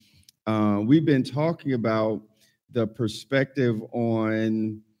we've been talking about the perspective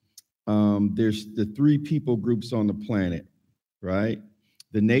on there's the three people groups on the planet, right?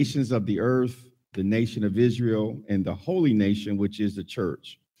 The nations of the earth, the nation of Israel, and the holy nation, which is the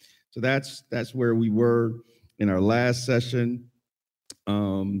church. So that's where we were in our last session.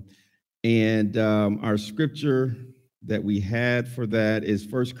 Our scripture that we had for that is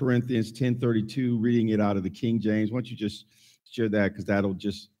 1 Corinthians 10:32, reading it out of the King James. Why don't you just share that, because that'll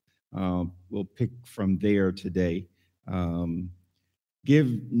just, we'll pick from there today.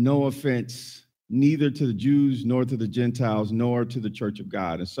 Give no offense neither to the Jews nor to the Gentiles nor to the church of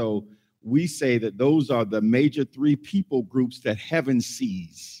God. And so we say that those are the major three people groups that heaven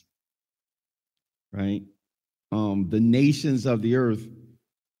sees, right? The nations of the earth,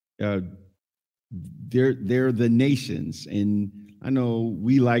 they're the nations. And I know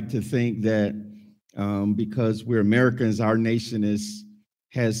we like to think that because we're Americans, our nation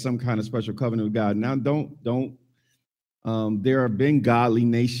has some kind of special covenant with God. Now, don't. There have been godly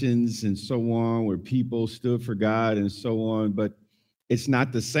nations and so on where people stood for God and so on, but it's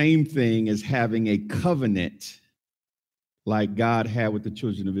not the same thing as having a covenant like God had with the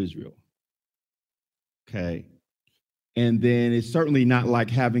children of Israel. Okay. And then it's certainly not like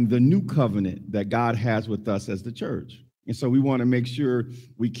having the new covenant that God has with us as the church. And so we want to make sure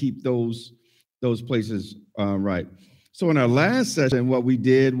we keep those places right. So in our last session, what we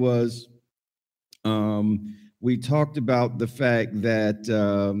did was we talked about the fact that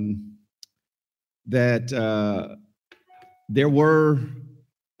there were,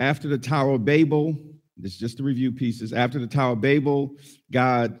 after the Tower of Babel, this is just the review pieces, after the Tower of Babel,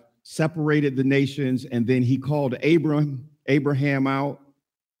 God separated the nations, and then he called Abraham out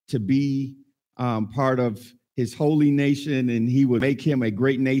to be part of his holy nation, and he would make him a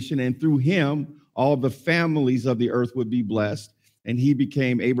great nation, and through him, all the families of the earth would be blessed. And he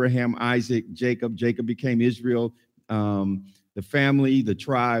became Abraham, Isaac, Jacob. Jacob became Israel, the family, the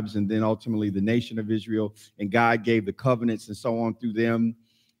tribes, and then ultimately the nation of Israel. And God gave the covenants and so on through them.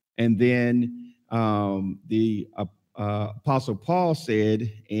 And then the Apostle Paul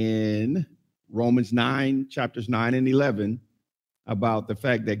said in Romans 9, chapters 9 and 11, about the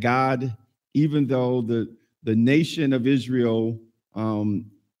fact that God, even though the nation of Israel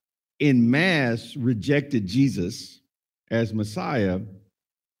in mass rejected Jesus as Messiah,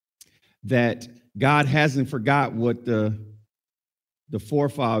 that God hasn't forgot what the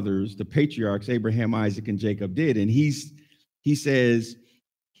forefathers, the patriarchs, Abraham, Isaac, and Jacob did. And he says,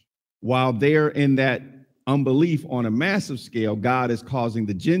 while they're in that unbelief on a massive scale, God is causing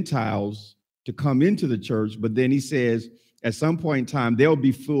the Gentiles to come into the church. But then he says, at some point in time, they'll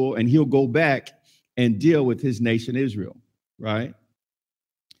be full, and he'll go back and deal with his nation, Israel, right?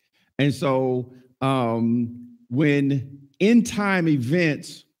 And so when end time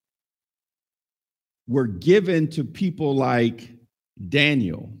events were given to people like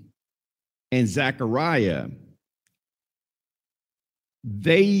Daniel and Zechariah,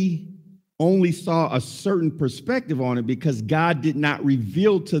 they only saw a certain perspective on it because God did not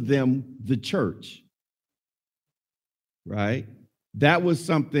reveal to them the church, right? That was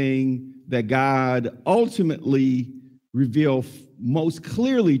something that God ultimately revealed most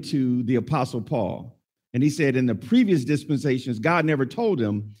clearly to the Apostle Paul. And he said in the previous dispensations, God never told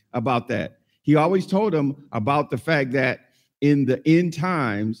him about that. He always told him about the fact that in the end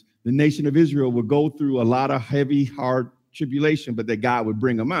times, the nation of Israel would go through a lot of heavy, hard tribulation, but that God would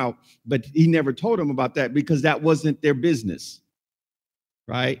bring them out. But he never told them about that because that wasn't their business,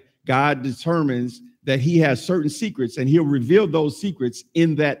 right? God determines that he has certain secrets, and he'll reveal those secrets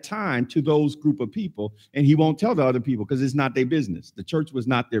in that time to those group of people, and he won't tell the other people because it's not their business. The church was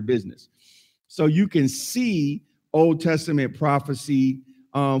not their business. So you can see Old Testament prophecy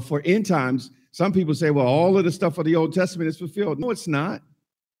for end times. Some people say, well, all of the stuff of the Old Testament is fulfilled. No, it's not.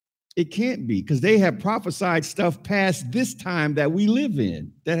 It can't be, because they have prophesied stuff past this time that we live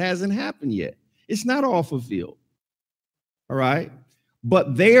in that hasn't happened yet. It's not all fulfilled. All right.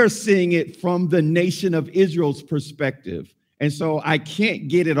 But they are seeing it from the nation of Israel's perspective. And so I can't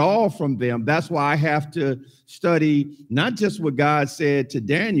get it all from them. That's why I have to study not just what God said to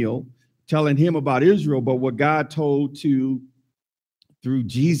Daniel, telling him about Israel, but what God told through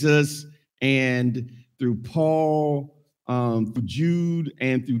Jesus and through Paul, through Jude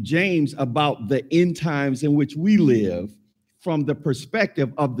and through James about the end times in which we live from the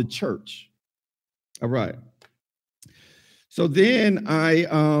perspective of the church. All right. So then I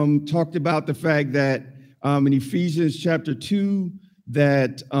talked about the fact that in Ephesians chapter 2,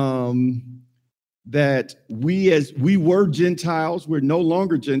 that we were Gentiles, we're no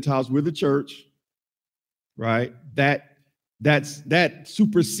longer Gentiles, we're the church, right? That that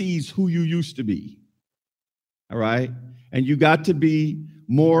supersedes who you used to be. All right. And you got to be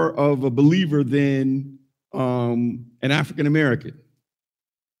more of a believer than an African American.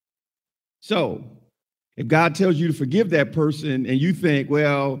 So if God tells you to forgive that person and you think,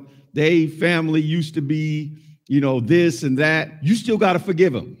 well, they family used to be, this and that, you still got to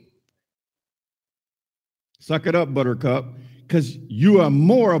forgive them. Suck it up, Buttercup, because you are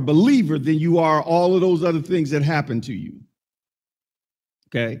more a believer than you are all of those other things that happened to you.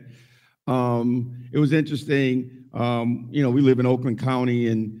 Okay. It was interesting. We live in Oakland County,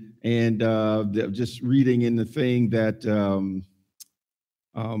 and just reading in the thing that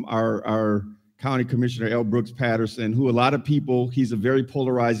our county commissioner, L. Brooks Patterson, who a lot of people, he's a very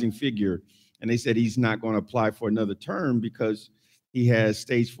polarizing figure, and they said he's not going to apply for another term because he has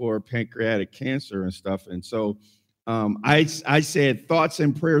stage 4 pancreatic cancer and stuff. And so I said thoughts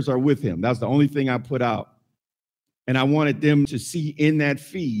and prayers are with him. That's the only thing I put out. And I wanted them to see in that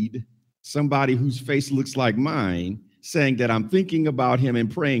feed somebody whose face looks like mine saying that I'm thinking about him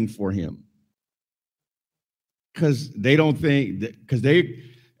and praying for him. Because they don't think that, because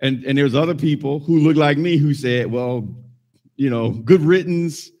and there's other people who look like me who said, well, good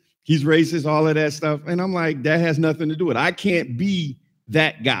riddance, he's racist, all of that stuff. And I'm like, that has nothing to do with it. I can't be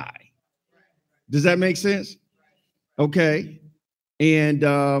that guy. Does that make sense? Okay. And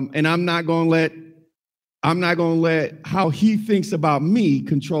I'm not going to let how he thinks about me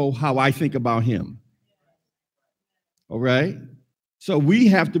control how I think about him. All right. So we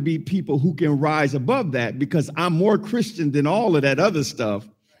have to be people who can rise above that, because I'm more Christian than all of that other stuff.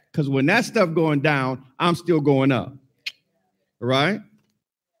 Because when that stuff going down, I'm still going up. All right.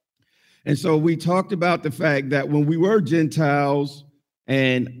 And so we talked about the fact that when we were Gentiles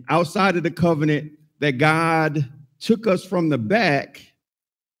and outside of the covenant, that God took us from the back,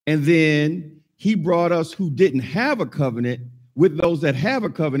 and then he brought us who didn't have a covenant with those that have a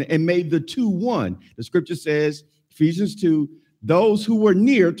covenant and made the two one. The scripture says, Ephesians 2, those who were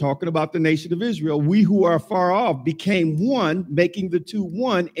near, talking about the nation of Israel, we who are far off became one, making the two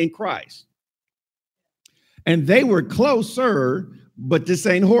one in Christ. And they were closer, but this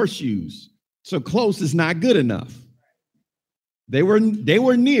ain't horseshoes. So close is not good enough. They were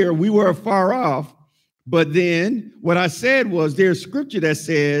near, we were far off. But then what I said was, there's scripture that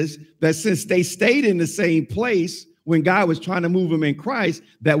says that since they stayed in the same place when God was trying to move them in Christ,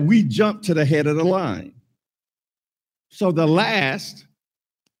 that we jumped to the head of the line. So the last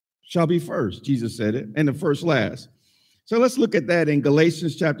shall be first, Jesus said it, and the first last. So let's look at that in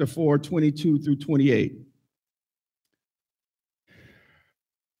Galatians chapter 4, 22 through 28.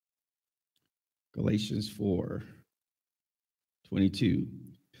 Galatians 4, 22.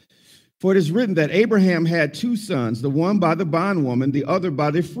 For it is written that Abraham had two sons, the one by the bondwoman, the other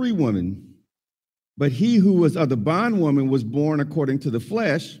by the free woman. But he who was of the bondwoman was born according to the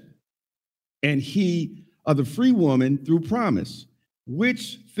flesh, and he of the free woman through promise,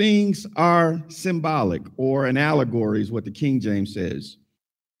 which things are symbolic, or an allegory is what the King James says.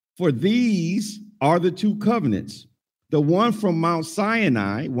 For these are the two covenants, the one from Mount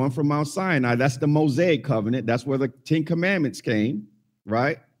Sinai, that's the Mosaic covenant. That's where the 10 Commandments came,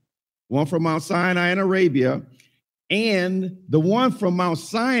 right? One from Mount Sinai in Arabia, and the one from Mount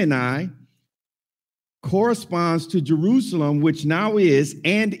Sinai corresponds to Jerusalem, which now is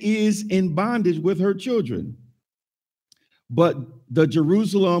and is in bondage with her children. But the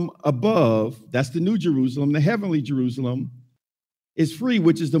Jerusalem above, that's the new Jerusalem, the heavenly Jerusalem, is free,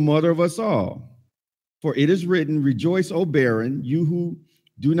 which is the mother of us all. For it is written, rejoice, O barren, you who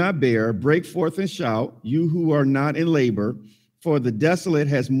do not bear, break forth and shout, you who are not in labor, for the desolate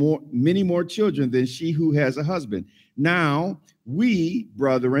has many more children than she who has a husband. Now we,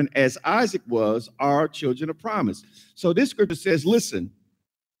 brethren, as Isaac was, are children of promise. So this scripture says, listen,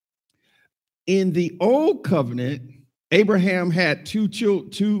 in the old covenant, Abraham had two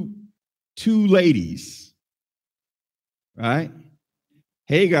ladies, right?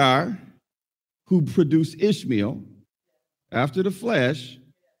 Hagar, who produced Ishmael after the flesh,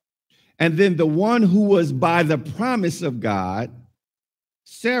 and then the one who was by the promise of God,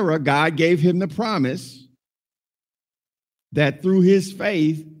 Sarah, God gave him the promise that through his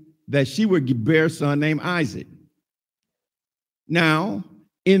faith that she would bear a son named Isaac. Now,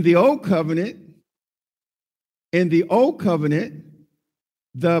 in the old covenant,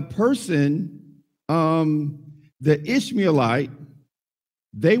 the person, the Ishmaelite,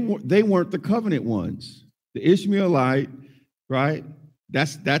 they weren't the covenant ones. The Ishmaelite, right?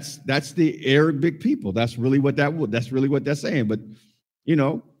 That's the Arabic people. That's really what that's saying. But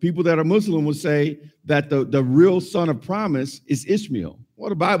people that are Muslim will say that the real son of promise is Ishmael. Well,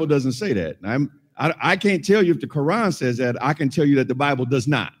 the Bible doesn't say that. I can't tell you if the Quran says that. I can tell you that the Bible does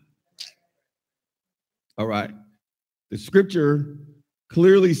not. All right. The scripture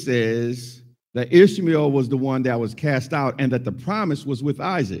clearly says that Ishmael was the one that was cast out and that the promise was with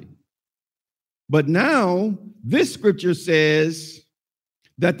Isaac. But now this scripture says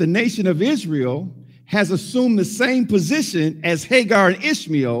that the nation of Israel has assumed the same position as Hagar and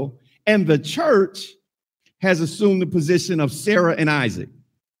Ishmael, and the church has assumed the position of Sarah and Isaac.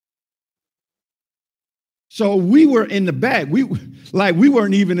 So we were in the back. We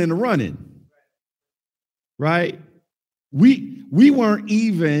weren't even in the running, right? We weren't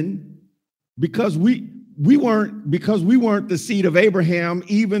even because we weren't the seed of Abraham,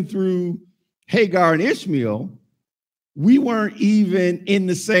 even through Hagar and Ishmael. We weren't even in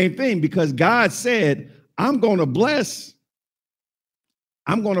the same thing because God said, I'm going to bless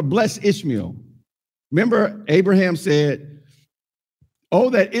Ishmael. Remember, Abraham said, oh,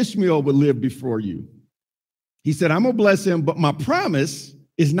 that Ishmael would live before you. He said, I'm going to bless him, but my promise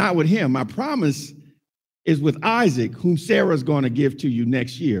is not with him. My promise is with Isaac, whom Sarah's going to give to you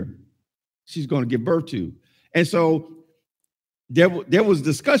next year. She's going to give birth to. And so there was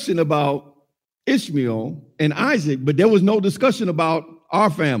discussion about Ishmael and Isaac, but there was no discussion about our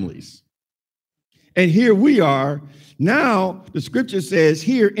families. And here we are. Now, the scripture says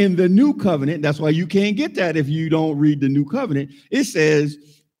here in the new covenant, that's why you can't get that if you don't read the new covenant. It says,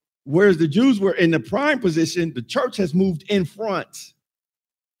 whereas the Jews were in the prime position, the church has moved in front.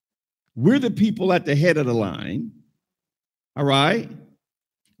 We're the people at the head of the line. All right.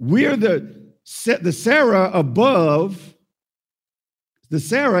 We're the Sarah above. The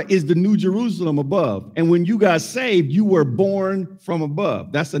Sarah is the New Jerusalem above. And when you got saved, you were born from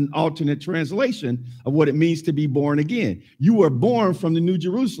above. That's an alternate translation of what it means to be born again. You were born from the New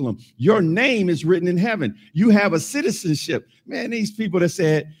Jerusalem. Your name is written in heaven. You have a citizenship. Man, these people that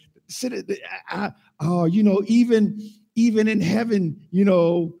said, even in heaven,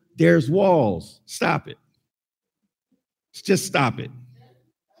 there's walls. Stop it. Just stop it.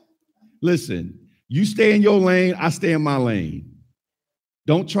 Listen, you stay in your lane, I stay in my lane.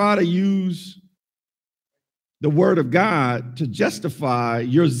 Don't try to use the word of God to justify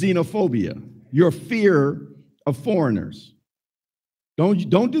your xenophobia, your fear of foreigners. Don't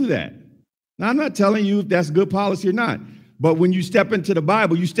do that. Now, I'm not telling you if that's good policy or not, but when you step into the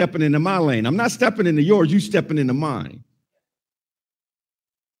Bible, you're stepping into my lane. I'm not stepping into yours, you're stepping into mine.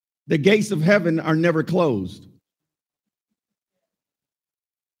 The gates of heaven are never closed.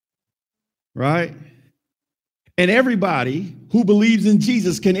 Right? And everybody who believes in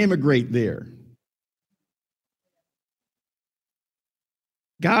Jesus can immigrate there.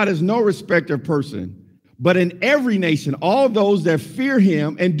 God is no respecter of person, but in every nation, all those that fear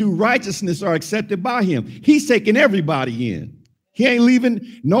him and do righteousness are accepted by him. He's taking everybody in. He ain't leaving.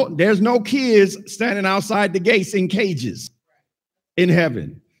 No, there's no kids standing outside the gates in cages in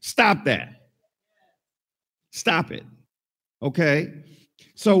heaven. Stop that. Stop it. Okay.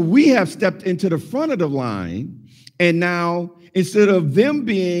 So we have stepped into the front of the line. And now, instead of them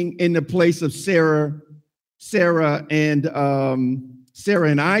being in the place of Sarah and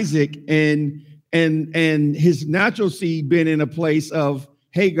Isaac and his natural seed being in a place of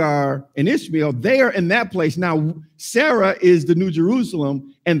Hagar and Ishmael, they are in that place. Now, Sarah is the New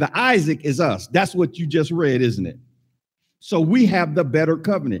Jerusalem and the Isaac is us. That's what you just read, isn't it? So we have the better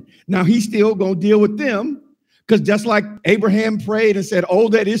covenant. Now, he's still going to deal with them. Because just like Abraham prayed and said, oh,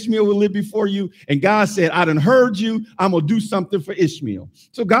 that Ishmael will live before you. And God said, I done heard you. I'm going to do something for Ishmael.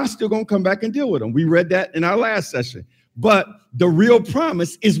 So God's still going to come back and deal with them. We read that in our last session. But the real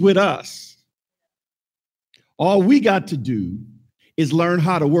promise is with us. All we got to do is learn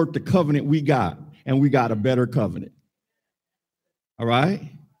how to work the covenant we got. And we got a better covenant. All right?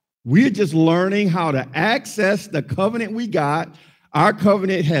 We're just learning how to access the covenant we got. Our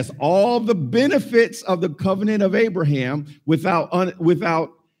covenant has all the benefits of the covenant of Abraham with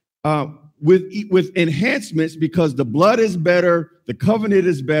enhancements because the blood is better, the covenant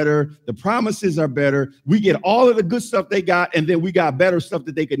is better, the promises are better. We get all of the good stuff they got, and then we got better stuff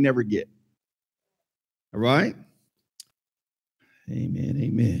that they could never get. All right? Amen,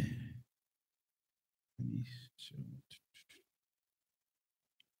 amen.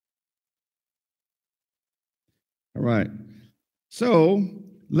 All right. So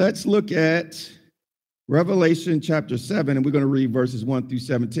let's look at Revelation chapter 7, and we're going to read verses 1 through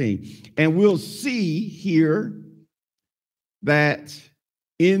 17. And we'll see here that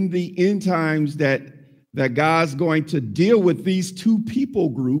in the end times that God's going to deal with these two people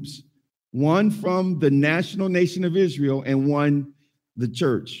groups, one from the national nation of Israel and one the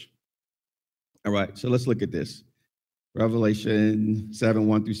church. All right, so let's look at this. Revelation 7,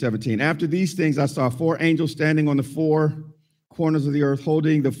 1 through 17. After these things, I saw four angels standing on the four corners of the earth,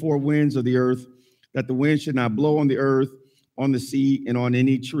 holding the four winds of the earth, that the wind should not blow on the earth, on the sea, and on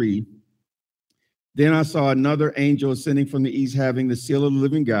any tree. Then I saw another angel ascending from the east, having the seal of the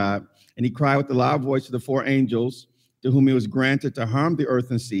living God, and he cried with a loud voice to the four angels, to whom it was granted to harm the earth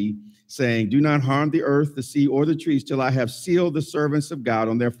and sea, saying, do not harm the earth, the sea, or the trees, till I have sealed the servants of God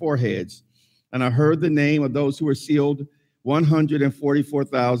on their foreheads. And I heard the name of those who were sealed.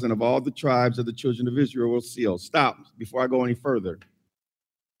 144,000 of all the tribes of the children of Israel were sealed. Stop before I go any further.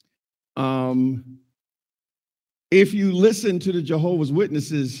 If you listen to the Jehovah's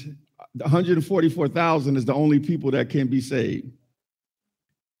Witnesses, 144,000 is the only people that can be saved.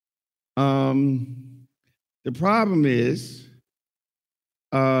 The problem is,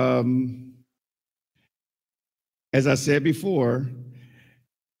 as I said before,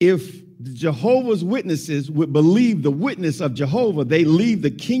 if the Jehovah's Witnesses would believe the witness of Jehovah, they leave the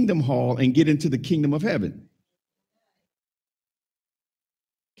kingdom hall and get into the kingdom of heaven.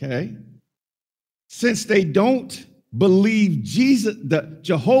 Okay? Since they don't believe Jesus, the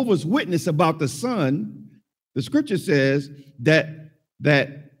Jehovah's Witness about the Son, the scripture says that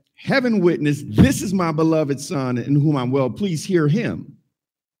heaven witnessed, this is my beloved Son in whom I'm well pleased, hear him.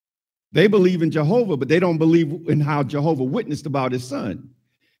 They believe in Jehovah, but they don't believe in how Jehovah witnessed about his Son.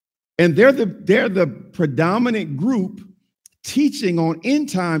 And they're the predominant group teaching on end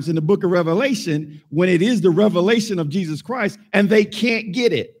times in the book of Revelation when it is the revelation of Jesus Christ, and they can't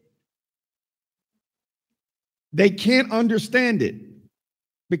get it. They can't understand it.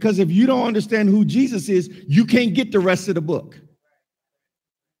 Because if you don't understand who Jesus is, you can't get the rest of the book.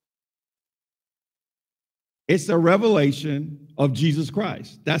 It's a revelation of Jesus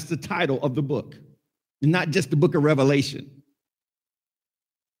Christ. That's the title of the book, not just the book of Revelation.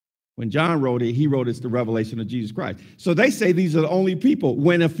 When John wrote it, he wrote it's the revelation of Jesus Christ. So they say these are the only people.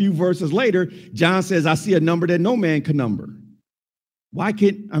 When a few verses later, John says, I see a number that no man can number. How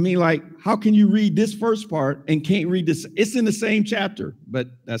can you read this first part and can't read this? It's in the same chapter, but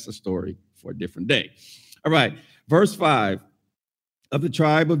that's a story for a different day. All right, verse 5. Of the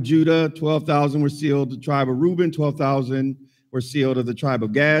tribe of Judah, 12,000 were sealed. The tribe of Reuben, 12,000 were sealed. Of the tribe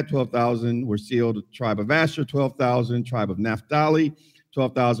of Gad, 12,000 were sealed. The tribe of Asher, 12,000. Tribe of Naphtali,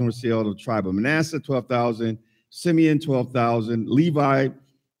 12,000 were sealed. Of the tribe of Manasseh, 12,000. Simeon, 12,000. Levi,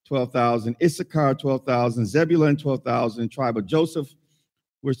 12,000. Issachar, 12,000. Zebulun, 12,000. Tribe of Joseph,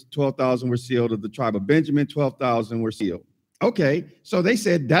 12,000 were sealed. Of the tribe of Benjamin, 12,000 were sealed. Okay, so they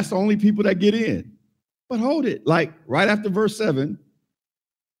said that's the only people that get in. But hold it, like right after verse 7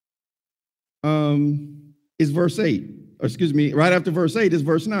 is verse 8. Or excuse me, right after verse 8 is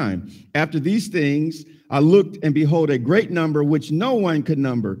verse 9. After these things, I looked, and behold, a great number which no one could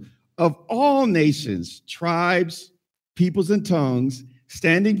number, of all nations, tribes, peoples, and tongues,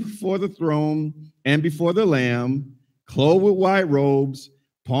 standing before the throne and before the Lamb, clothed with white robes,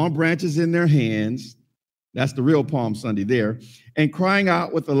 palm branches in their hands. That's the real Palm Sunday there. And crying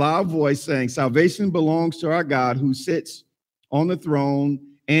out with a loud voice, saying, salvation belongs to our God who sits on the throne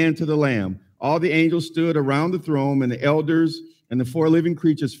and to the Lamb. All the angels stood around the throne, and the elders and the four living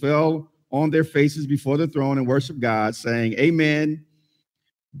creatures fell on their faces before the throne and worshiped God, saying, amen.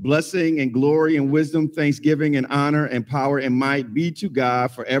 Blessing and glory and wisdom, thanksgiving and honor and power and might be to God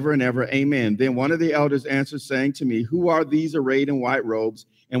forever and ever. Amen. Then one of the elders answered, saying to me, who are these arrayed in white robes,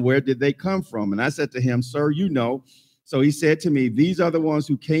 and where did they come from? And I said to him, sir, you know. So he said to me, these are the ones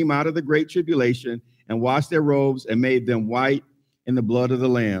who came out of the great tribulation and washed their robes and made them white in the blood of the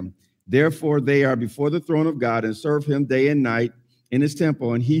Lamb. Therefore, they are before the throne of God and serve him day and night in his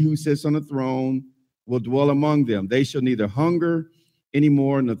temple. And he who sits on the throne will dwell among them. They shall neither hunger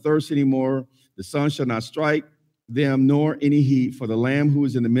anymore, nor thirst anymore. The sun shall not strike them, nor any heat. For the Lamb who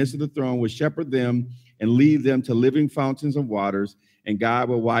is in the midst of the throne will shepherd them and lead them to living fountains of waters. And God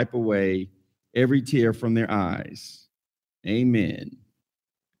will wipe away every tear from their eyes. Amen.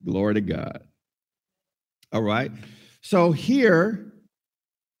 Glory to God. All right. So here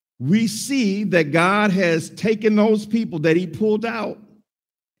we see that God has taken those people that he pulled out,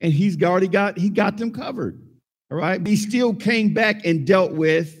 and he got them covered. All right. He still came back and dealt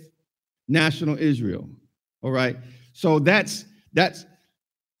with national Israel. All right. So that's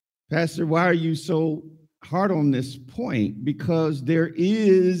Pastor, why are you so hard on this point? Because there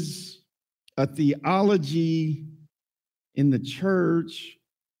is a theology in the church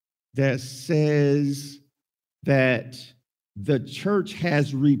that says that the church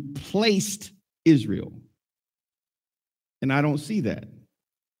has replaced Israel. And I don't see that.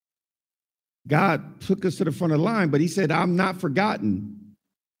 God took us to the front of the line, but he said, I'm not forgotten.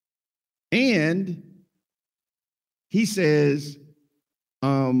 And he says,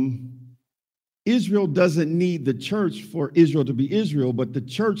 Israel doesn't need the church for Israel to be Israel, but the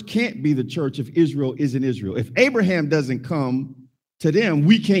church can't be the church if Israel isn't Israel. If Abraham doesn't come to them,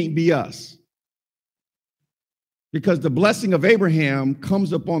 we can't be us. Because the blessing of Abraham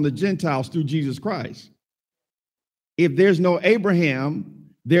comes upon the Gentiles through Jesus Christ. If there's no Abraham,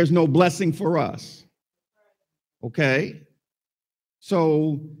 there's no blessing for us. Okay?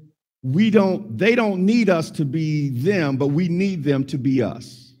 So they don't need us to be them, but we need them to be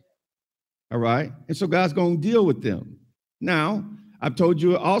us. All right? And so God's going to deal with them. Now, I've told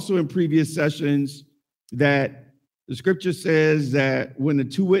you also in previous sessions that the scripture says that when the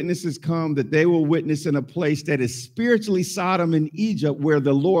two witnesses come, that they will witness in a place that is spiritually Sodom and Egypt, where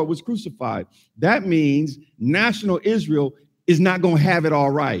the Lord was crucified. That means national Israel is not going to have it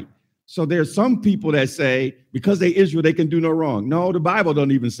all right. So there's some people that say, because they Israel, they can do no wrong. No, the Bible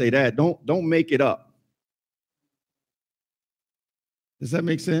don't even say that. Don't make it up. Does that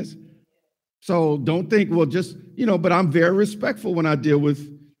make sense? So don't think, well, just, but I'm very respectful when I deal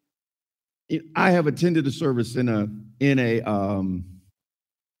with. I have attended a service in a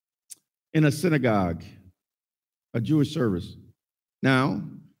synagogue, a Jewish service. Now,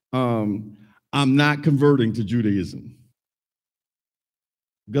 I'm not converting to Judaism.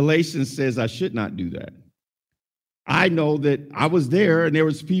 Galatians says I should not do that. I know that I was there and there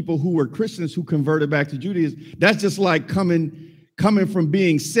was people who were Christians who converted back to Judaism. That's just like coming from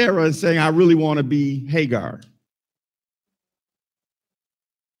being Sarah and saying, I really want to be Hagar.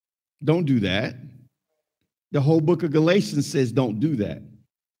 Don't do that. The whole book of Galatians says don't do that.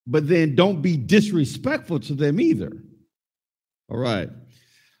 But then don't be disrespectful to them either. All right.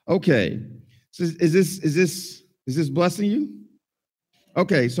 Okay. So is this blessing you?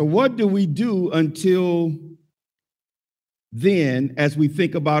 Okay, so what do we do until then as we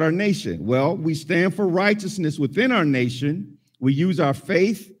think about our nation? Well, we stand for righteousness within our nation. We use our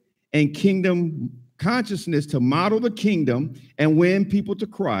faith and kingdom consciousness to model the kingdom and win people to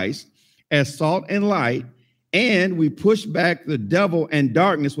Christ as salt and light, and we push back the devil and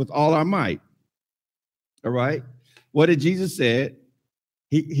darkness with all our might. All right? What did Jesus say?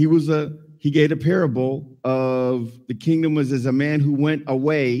 He gave a parable of the kingdom was as a man who went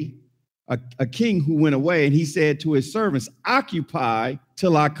away, a king who went away, and he said to his servants, occupy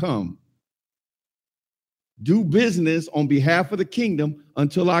till I come. Do business on behalf of the kingdom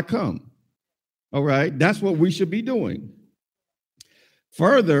until I come. All right? That's what we should be doing.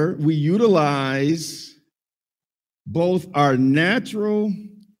 Further, we utilize both our natural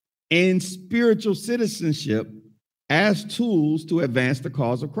and spiritual citizenship as tools to advance the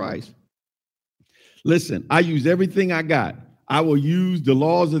cause of Christ. Listen, I use everything I got. I will use the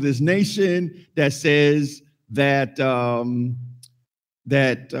laws of this nation that says that to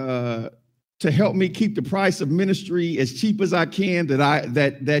help me keep the price of ministry as cheap as I can,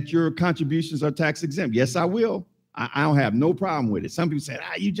 that your contributions are tax exempt. Yes, I will. I don't have no problem with it. Some people say,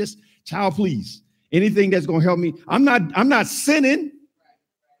 you just child, please. Anything that's going to help me. I'm not sinning.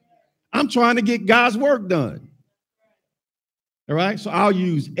 I'm trying to get God's work done. All right. So I'll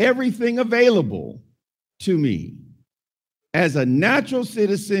use everything available to me as a natural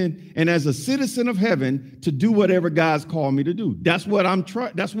citizen and as a citizen of heaven to do whatever God's called me to do. That's what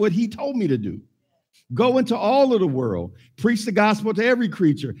that's what he told me to do. Go into all of the world, preach the gospel to every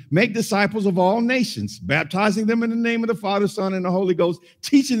creature, make disciples of all nations, baptizing them in the name of the Father, Son, and the Holy Ghost,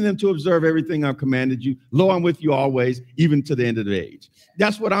 teaching them to observe everything I've commanded you. Lo, I'm with you always, even to the end of the age.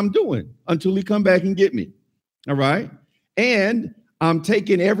 That's what I'm doing until he come back and get me. All right. And I'm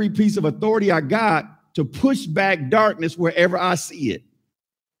taking every piece of authority I got to push back darkness wherever I see it.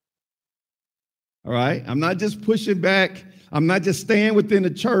 All right. I'm not just pushing back. I'm not just staying within the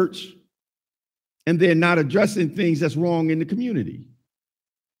church and then not addressing things that's wrong in the community.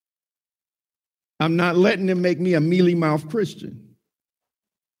 I'm not letting them make me a mealy-mouthed Christian.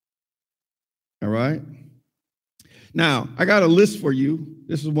 All right. Now, I got a list for you.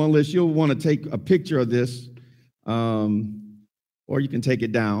 This is one list. You'll want to take a picture of this, or you can take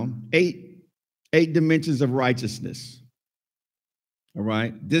it down. Eight dimensions of righteousness. All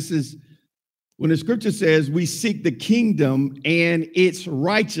right. This is when the scripture says we seek the kingdom and its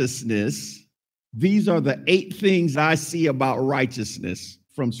righteousness. These are the 8 things I see about righteousness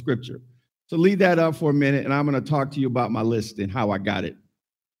from scripture. So leave that up for a minute, and I'm going to talk to you about my list and how I got it.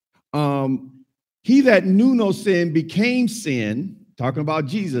 He that knew no sin became sin, talking about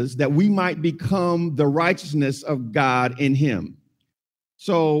Jesus, that we might become the righteousness of God in him.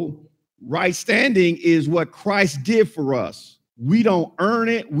 So right standing is what Christ did for us. We don't earn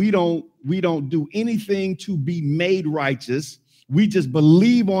it. We don't do anything to be made righteous. We just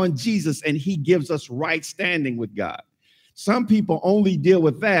believe on Jesus and he gives us right standing with God. Some people only deal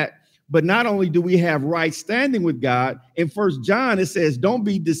with that. But not only do we have right standing with God, in 1 John, it says, don't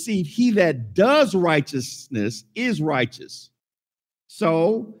be deceived. He that does righteousness is righteous.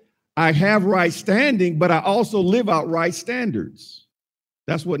 So I have right standing, but I also live out right standards.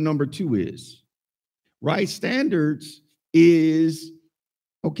 That's what number 2 is. Right standards is,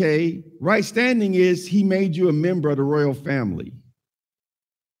 okay, right standing is he made you a member of the royal family.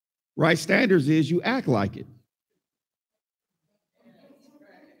 Right standards is you act like it.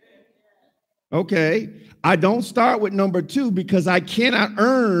 Okay, I don't start with number 2 because I cannot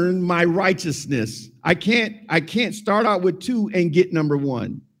earn my righteousness. I can't start out with 2 and get number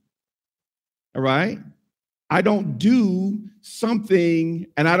 1. All right. I don't do something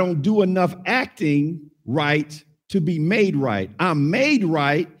and I don't do enough acting right to be made right. I'm made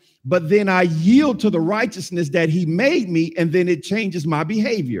right, but then I yield to the righteousness that he made me, and then it changes my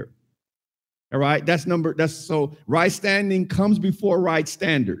behavior. All right. So right standing comes before right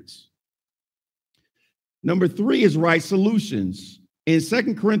standards. Number 3 is right solutions. In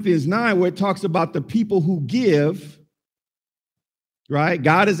 2 Corinthians 9, where it talks about the people who give, right?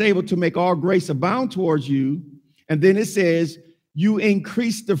 God is able to make all grace abound towards you. And then it says, you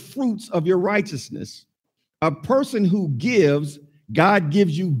increase the fruits of your righteousness. A person who gives, God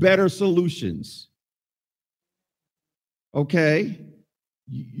gives you better solutions. Okay.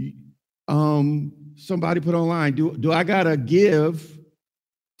 Somebody put online, do I gotta give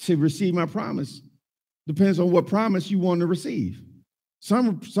to receive my promise? Depends on what promise you want to receive.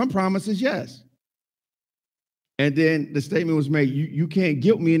 Some promises, yes. And then the statement was made, you can't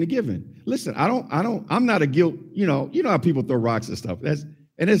guilt me into giving. Listen, I'm not a guilt, you know how people throw rocks and stuff.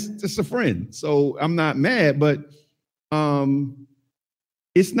 It's just a friend. So I'm not mad, but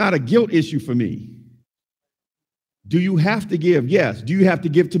it's not a guilt issue for me. Do you have to give? Yes. Do you have to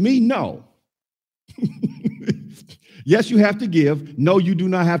give to me? No. Yes, you have to give. No, you do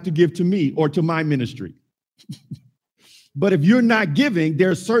not have to give to me or to my ministry. But if you're not giving,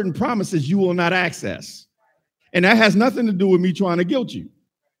 there are certain promises you will not access. And that has nothing to do with me trying to guilt you.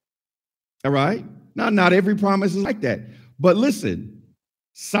 All right? Now, not every promise is like that. But listen,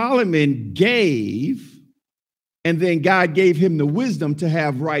 Solomon gave, and then God gave him the wisdom to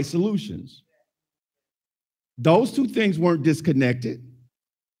have right solutions. Those two things weren't disconnected.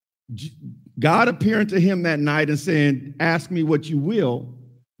 God appearing to him that night and saying, ask me what you will,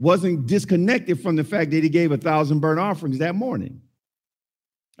 wasn't disconnected from the fact that he gave 1,000 burnt offerings that morning.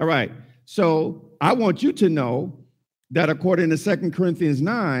 All right. So I want you to know that according to 2 Corinthians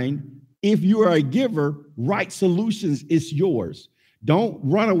 9, if you are a giver, right solutions is yours. Don't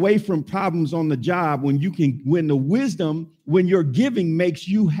run away from problems on the job when your giving makes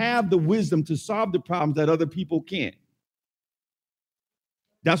you have the wisdom to solve the problems that other people can't.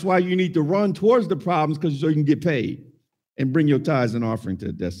 That's why you need to run towards the problems, because so you can get paid and bring your tithes and offering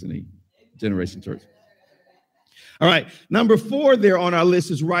to Destiny Generation Church. All right. Number 4 there on our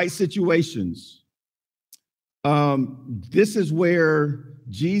list is right situations. This is where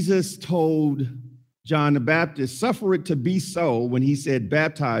Jesus told John the Baptist, suffer it to be so, when he said,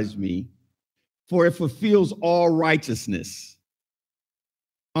 baptize me, for it fulfills all righteousness.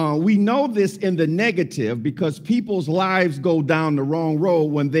 We know this in the negative because people's lives go down the wrong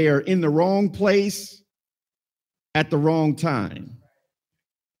road when they are in the wrong place at the wrong time.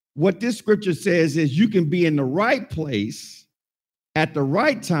 What this scripture says is you can be in the right place at the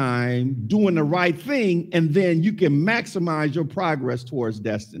right time, doing the right thing, and then you can maximize your progress towards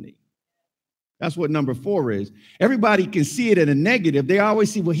destiny. That's what number 4 is. Everybody can see it in a negative. They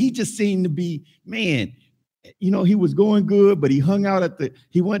always see, well, he just seemed to be, man, he was going good, but he hung out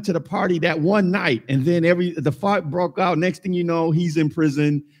he went to the party that one night, and then the fight broke out. Next thing you know, he's in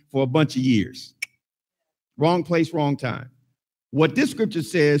prison for a bunch of years. Wrong place, wrong time. What this scripture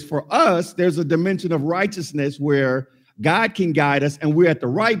says for us, there's a dimension of righteousness where God can guide us and we're at the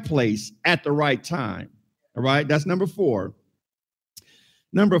right place at the right time. All right. That's number 4.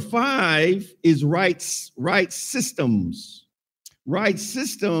 Number 5 is right systems. Right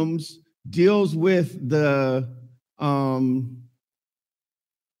systems deals with the,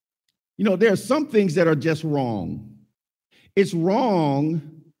 there are some things that are just wrong. It's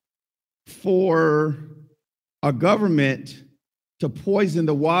wrong for a government to poison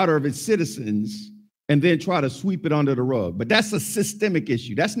the water of its citizens and then try to sweep it under the rug. But that's a systemic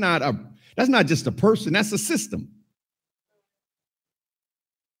issue. That's not just a person, that's a system.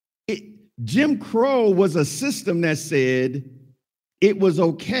 Jim Crow was a system that said it was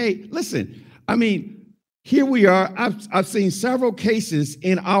okay. Listen, I mean, here we are. I've seen several cases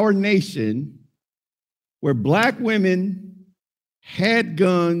in our nation where Black women had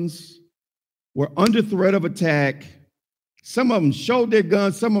guns, were under threat of attack. Some of them showed their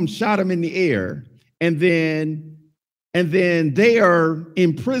guns, some of them shot them in the air, and then they are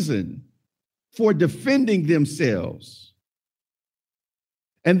in prison for defending themselves.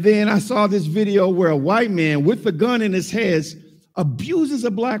 And then I saw this video where a white man with a gun in his hands abuses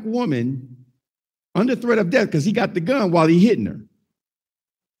a black woman under threat of death because he got the gun while he hitting her.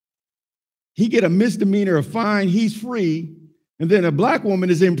 He get a misdemeanor, a fine, he's free, and then a black woman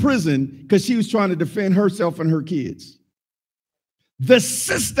is in prison because she was trying to defend herself and her kids. The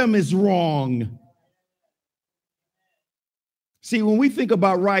system is wrong. See, when we think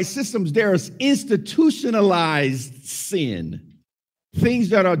about right systems, there's institutionalized sin. Things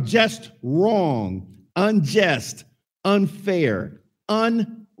that are just wrong, unjust, unfair,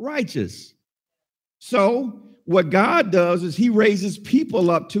 unrighteous. So what God does is he raises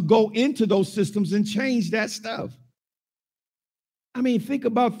people up to go into those systems and change that stuff. I mean, think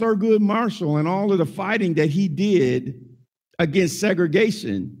about Thurgood Marshall and all of the fighting that he did against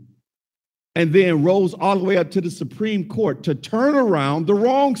segregation, and then rose all the way up to the Supreme Court to turn around the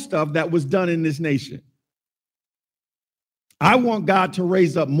wrong stuff that was done in this nation. I want God to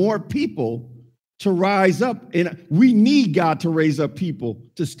raise up more people to rise up. And we need God to raise up people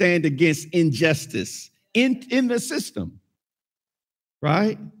to stand against injustice in the system,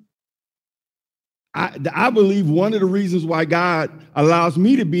 right? I believe one of the reasons why God allows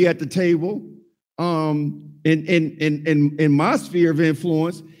me to be at the table in my sphere of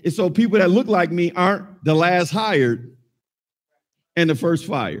influence is so people that look like me aren't the last hired and the first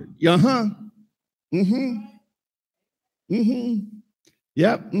fired. Uh-huh. Mm-hmm. Mm-hmm.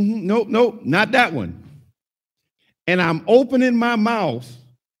 Yep. Mm-hmm. Nope, not that one. And I'm opening my mouth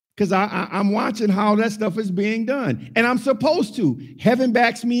because I'm watching how that stuff is being done. And I'm supposed to. Heaven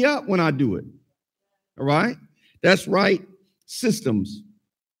backs me up when I do it. All right? That's right systems.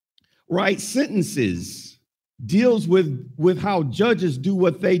 Right sentences deals with how judges do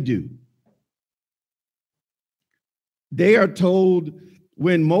what they do. They are told,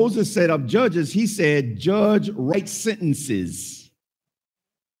 when Moses set up judges, he said, judge right sentences.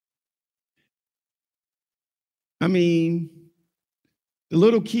 I mean, the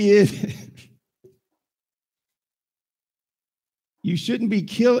little kid, you shouldn't be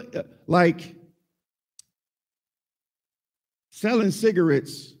killed, like selling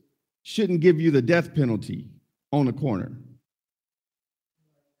cigarettes shouldn't give you the death penalty on the corner.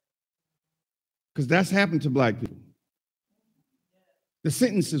 Because that's happened to black people. The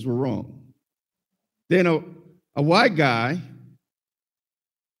sentences were wrong. Then a white guy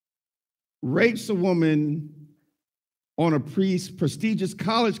rapes a woman on a prestigious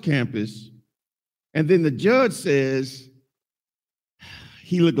college campus, and then the judge says,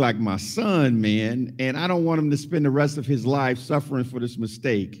 he looked like my son, man, and I don't want him to spend the rest of his life suffering for this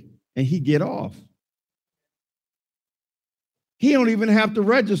mistake. And he get off. He don't even have to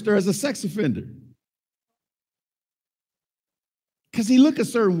register as a sex offender because he look a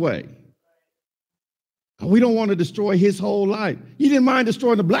certain way. We don't want to destroy his whole life. You didn't mind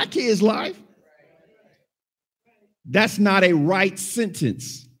destroying the black kid's life. That's not a right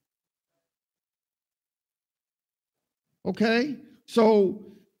sentence. Okay? So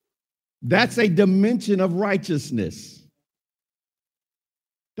that's a dimension of righteousness.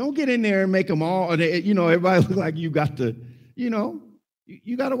 Don't get in there and make them all, everybody look like you got to, you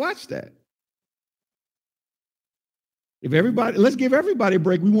got to watch that. Let's give everybody a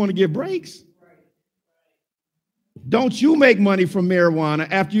break. We want to give breaks. Don't you make money from marijuana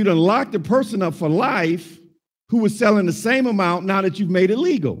after you done locked the person up for life who was selling the same amount now that you've made it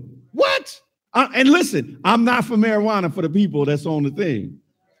legal. What? And listen, I'm not for marijuana for the people that's on the thing.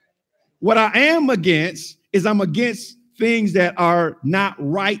 What I am against is I'm against things that are not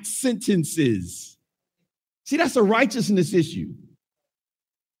right sentences. See, that's a righteousness issue.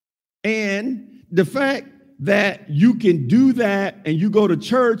 And the fact that you can do that and you go to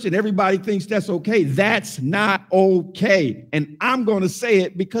church and everybody thinks that's okay, that's not okay. And I'm going to say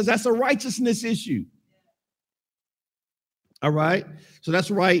it because that's a righteousness issue. All right. So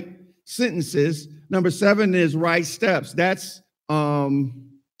that's right sentences. Number 7 is right steps. That's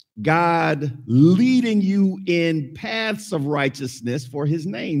God leading you in paths of righteousness for his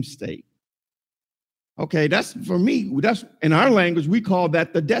name's sake. Okay, that's for me, that's in our language, we call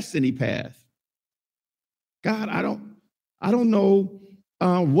that the destiny path. God, I don't know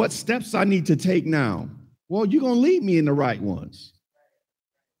what steps I need to take now. Well, you're going to lead me in the right ones.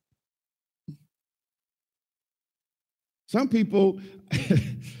 Some people,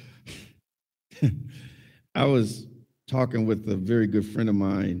 I was talking with a very good friend of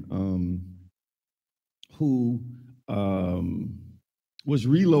mine who was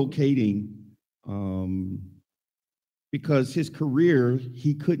relocating because his career,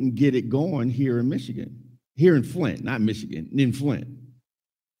 he couldn't get it going here in Michigan, here in Flint, not Michigan, in Flint.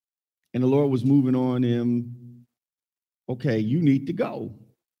 And the Lord was moving on him. Okay, you need to go.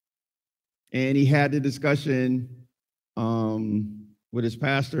 And he had the discussion with his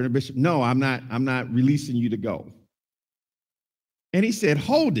pastor and the bishop. No, I'm not releasing you to go. And he said,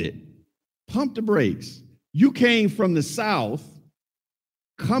 hold it, pump the brakes. You came from the South,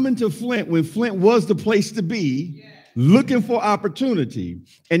 coming to Flint when Flint was the place to be, looking for opportunity.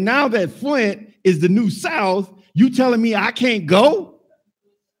 And now that Flint is the new South, you telling me I can't go?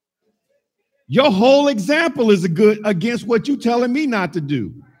 Your whole example is against what you telling me not to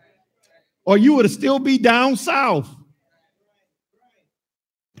do. Or you would still be down south.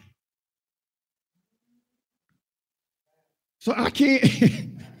 So I can't,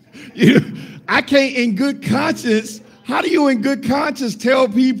 I can't in good conscience. How do you in good conscience tell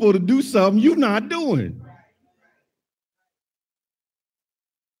people to do something you're not doing?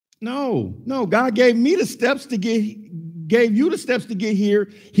 No, God gave me the steps to gave you the steps to get here.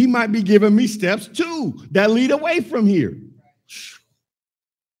 He might be giving me steps too that lead away from here.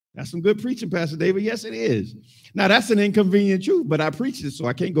 That's some good preaching, Pastor David. Yes, it is. Now, that's an inconvenient truth, but I preached it, so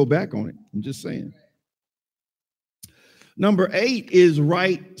I can't go back on it. I'm just saying. Number 8 is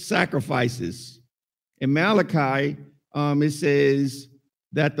right sacrifices. In Malachi, it says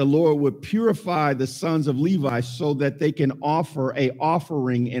that the Lord would purify the sons of Levi so that they can offer an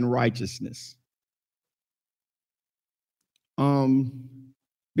offering in righteousness.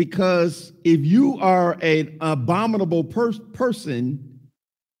 Because if you are an abominable person,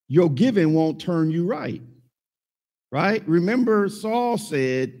 your giving won't turn you right. Right? Remember, Saul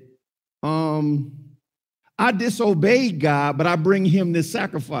said, I disobeyed God, but I bring him this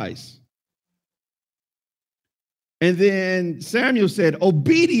sacrifice. And then Samuel said,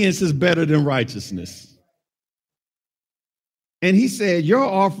 obedience is better than righteousness. And he said, your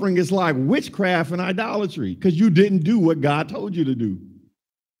offering is like witchcraft and idolatry because you didn't do what God told you to do.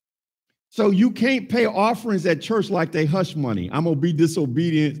 So you can't pay offerings at church like they hush money. I'm going to be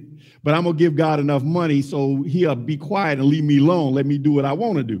disobedient, but I'm going to give God enough money so he'll be quiet and leave me alone. Let me do what I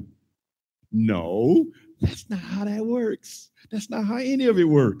want to do. No, that's not how that works. That's not how any of it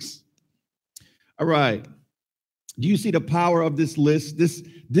works. All right. Do you see the power of this list?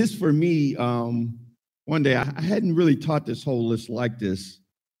 This for me, one day, I hadn't really taught this whole list like this,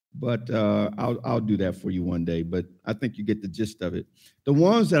 but I'll do that for you one day. But I think you get the gist of it. The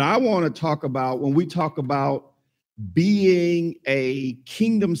ones that I want to talk about when we talk about being a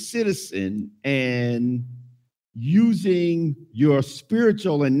kingdom citizen and using your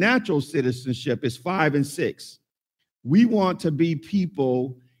spiritual and natural citizenship is 5 and 6. We want to be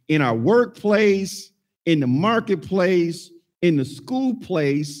people in our workplace, in the marketplace, in the school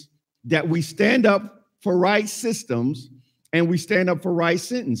place, that we stand up for right systems and we stand up for right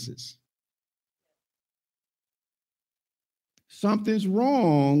sentences. Something's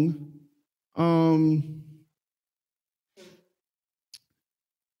wrong.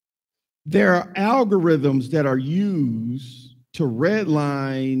 There are algorithms that are used to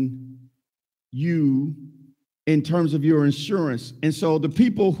redline you in terms of your insurance. And so the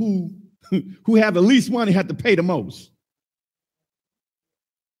people who have the least money have to pay the most.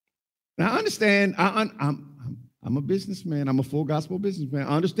 Now, I understand, I'm a businessman. I'm a full gospel businessman.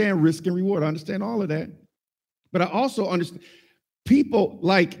 I understand risk and reward. I understand all of that. But I also understand people,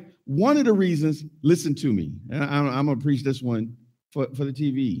 like, one of the reasons, listen to me, and I'm going to preach this one for the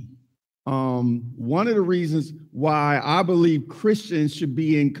TV. One of the reasons why I believe Christians should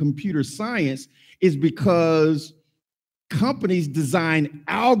be in computer science is because companies design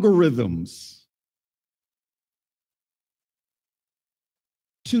algorithms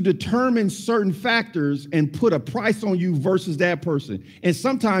to determine certain factors and put a price on you versus that person. And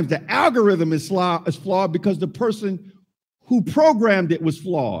sometimes the algorithm is flawed because the person who programmed it was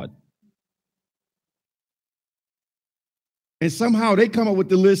flawed. And somehow they come up with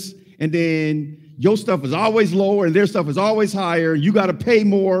the list, and then your stuff is always lower and their stuff is always higher. You got to pay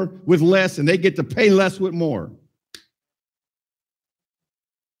more with less, and they get to pay less with more.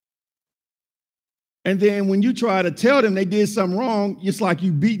 And then when you try to tell them they did something wrong, it's like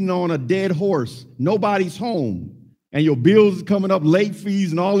you beating on a dead horse. Nobody's home. And your bills are coming up, late fees,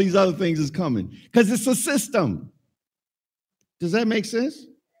 and all these other things is coming. Because it's a system. Does that make sense?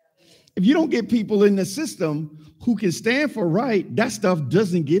 If you don't get people in the system who can stand for right, that stuff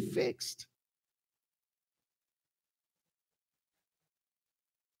doesn't get fixed.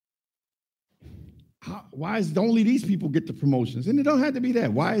 why is only these people get the promotions? And it don't have to be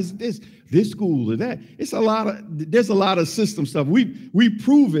that. Why is this school or that? There's a lot of system stuff. We've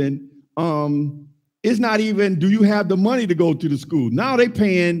proven it's not even, do you have the money to go to the school? Now they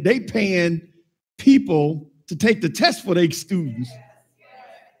paying people to take the test for their students.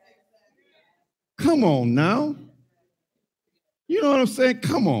 Come on now. You know what I'm saying?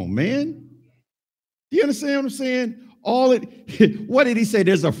 Come on, man. You understand what I'm saying? What did he say?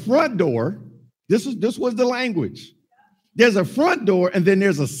 There's a front door. This was the language. There's a front door, and then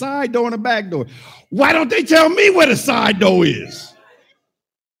there's a side door and a back door. Why don't they tell me where the side door is?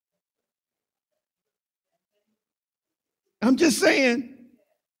 I'm just saying.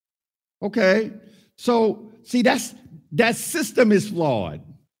 Okay. So, see, that system is flawed.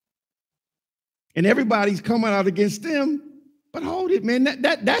 And everybody's coming out against them. But hold it, man.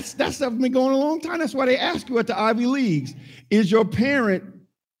 That stuff been going a long time. That's why they ask you at the Ivy Leagues, is your parent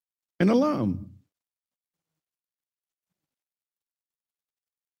an alum?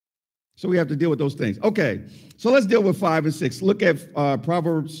 So we have to deal with those things. Okay, so let's deal with 5 and 6. Look at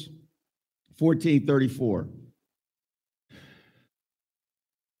Proverbs 14:34.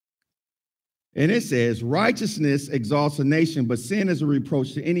 And it says, righteousness exalts a nation, but sin is a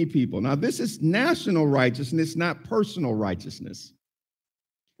reproach to any people. Now, this is national righteousness, not personal righteousness.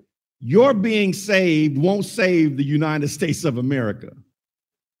 Your being saved won't save the United States of America.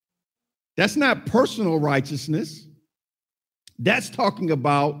 That's not personal righteousness. That's talking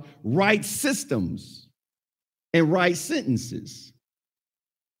about right systems and right sentences.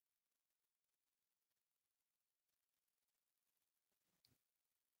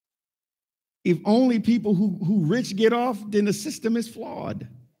 If only people who rich get off, then the system is flawed.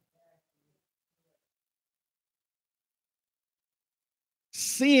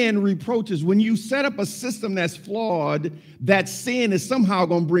 Sin reproaches. When you set up a system that's flawed, that sin is somehow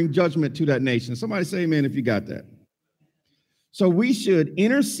going to bring judgment to that nation. Somebody say amen if you got that. So we should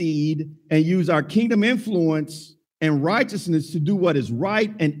intercede and use our kingdom influence and righteousness to do what is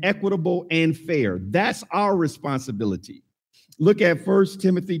right and equitable and fair. That's our responsibility. Look at 1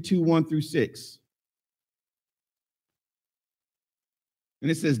 Timothy 2:1-6.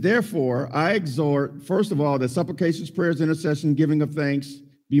 And it says, therefore, I exhort, first of all, that supplications, prayers, intercession, giving of thanks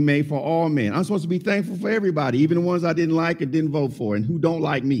be made for all men. I'm supposed to be thankful for everybody, even the ones I didn't like and didn't vote for and who don't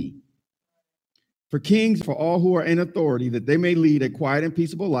like me. For kings, for all who are in authority, that they may lead a quiet and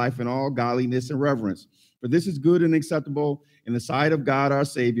peaceable life in all godliness and reverence. For this is good and acceptable in the sight of God our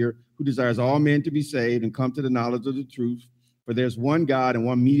Savior, who desires all men to be saved and come to the knowledge of the truth. For there's one God and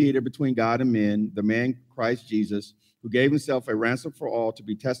one mediator between God and men, the man Christ Jesus, who gave himself a ransom for all to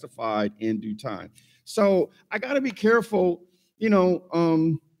be testified in due time. So I got to be careful,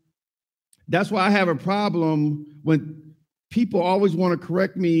 that's why I have a problem when people always want to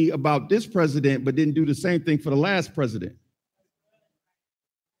correct me about this president, but didn't do the same thing for the last president.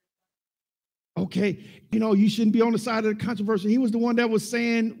 Okay, you shouldn't be on the side of the controversy. He was the one that was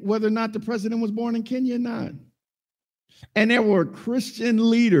saying whether or not the president was born in Kenya or not. And there were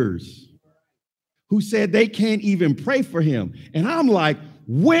Christian leaders who said they can't even pray for him. And I'm like,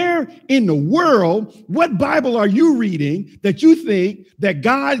 where in the world, what Bible are you reading that you think that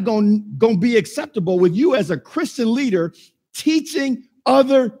God's gonna be acceptable with you as a Christian leader teaching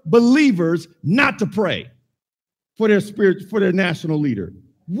other believers not to pray for their national leader?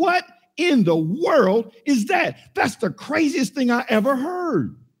 What in the world is that? That's the craziest thing I ever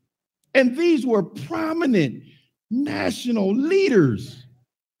heard. And these were prominent national leaders.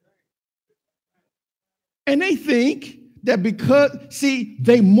 And they think that because,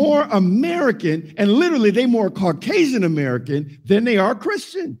 they more American and literally they more Caucasian American than they are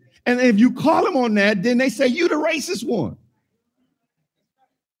Christian. And if you call them on that, then they say you the racist one.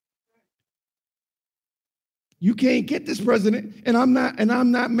 You can't get this president, and I'm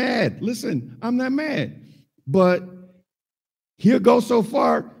not mad. Listen, I'm not mad. But he'll go so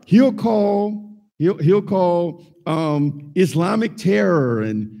far, he'll call Islamic terror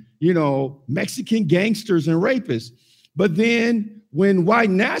and, Mexican gangsters and rapists. But then when white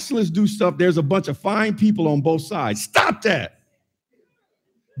nationalists do stuff, there's a bunch of fine people on both sides. Stop that.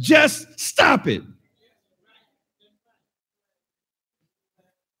 Just stop it.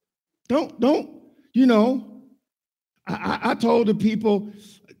 I told the people,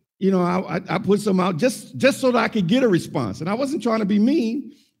 I put some out just so that I could get a response. And I wasn't trying to be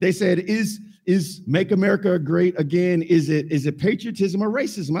mean. They said, is Make America Great Again, is it patriotism or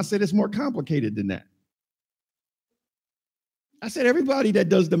racism? I said, it's more complicated than that. I said, everybody that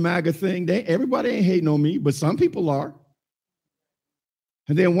does the MAGA thing, everybody ain't hating on me, but some people are.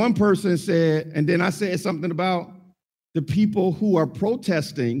 And then one person said, and then I said something about the people who are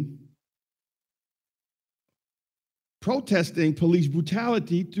protesting protesting police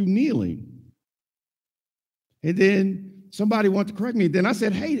brutality through kneeling. And then somebody wanted to correct me. Then I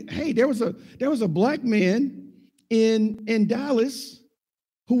said, hey, there was a black man in Dallas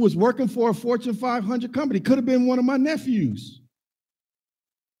who was working for a Fortune 500 company. Could have been one of my nephews.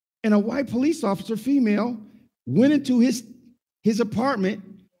 And a white police officer, female, went into his apartment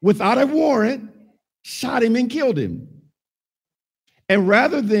without a warrant, shot him and killed him. And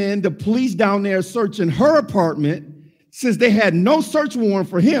rather than the police down there searching her apartment, since they had no search warrant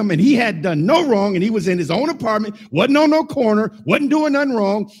for him and he had done no wrong and he was in his own apartment, wasn't on no corner, wasn't doing nothing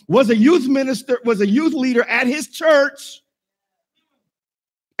wrong, was a youth minister, was a youth leader at his church,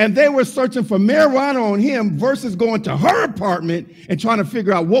 and they were searching for marijuana on him versus going to her apartment and trying to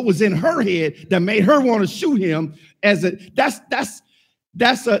figure out what was in her head that made her want to shoot him. That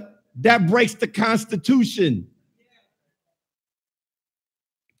breaks the Constitution.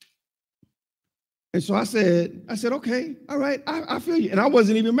 And so I said, okay, all right, I feel you. And I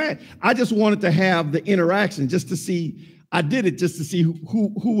wasn't even mad. I just wanted to have the interaction just to see. I did it just to see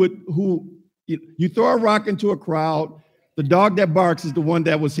who you throw a rock into a crowd. The dog that barks is the one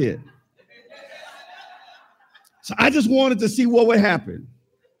that was hit. So I just wanted to see what would happen.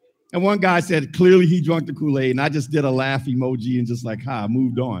 And one guy said, clearly he drank the Kool-Aid. And I just did a laugh emoji and just like,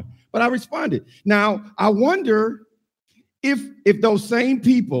 moved on. But I responded. Now, I wonder if those same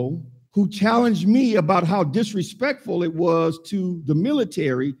people who challenged me about how disrespectful it was to the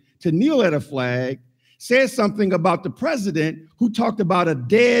military to kneel at a flag said something about the president who talked about a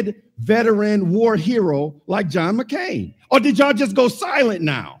dead veteran war hero like John McCain. Or did y'all just go silent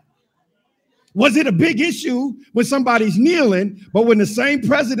now? Was it a big issue when somebody's kneeling, but when the same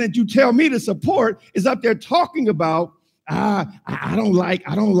president you tell me to support is up there talking about, I don't like,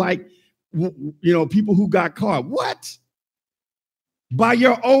 people who got caught. What? By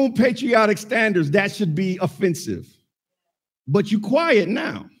your own patriotic standards, that should be offensive. But you quiet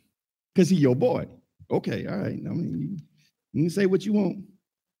now because he's your boy. Okay, all right. I mean, you can say what you want.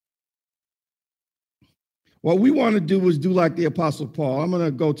 What we want to do is do like the Apostle Paul. I'm going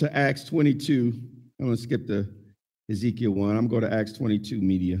to go to Acts 22. I'm going to skip the Ezekiel one. I'm going to go to Acts 22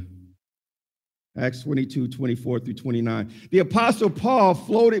 media. Acts 22, 24 through 29. The Apostle Paul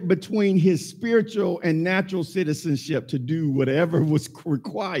floated between his spiritual and natural citizenship to do whatever was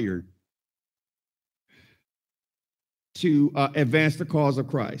required to advance the cause of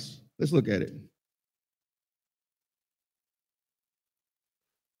Christ. Let's look at it.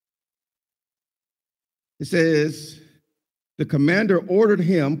 It says, the commander ordered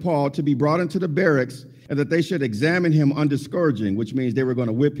him, Paul, to be brought into the barracks and that they should examine him under scourging, which means they were going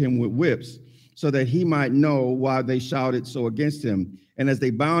to whip him with whips, so that he might know why they shouted so against him. And as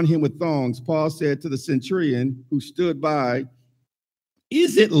they bound him with thongs, Paul said to the centurion who stood by,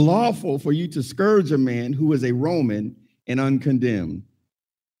 is it lawful for you to scourge a man who is a Roman and uncondemned?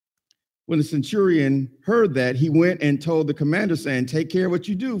 When the centurion heard that, he went and told the commander, saying, take care what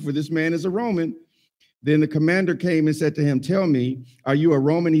you do, for this man is a Roman. Then the commander came and said to him, tell me, are you a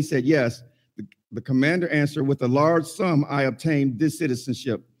Roman? He said, yes. The commander answered, with a large sum I obtained this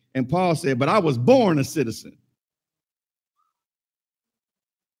citizenship. And Paul said, but I was born a citizen.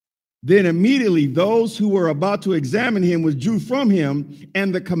 Then immediately those who were about to examine him withdrew from him,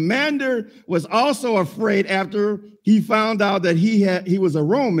 and the commander was also afraid after he found out that he was a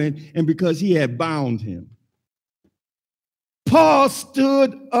Roman, and because he had bound him. Paul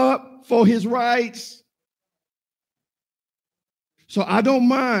stood up for his rights. So I don't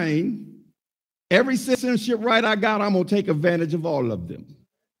mind every citizenship right I got. I'm going to take advantage of all of them.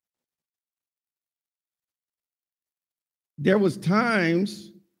 There was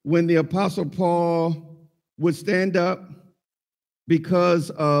times when the Apostle Paul would stand up because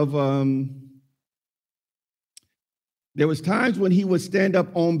of, there was times when he would stand up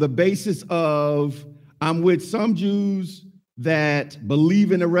on the basis of, I'm with some Jews that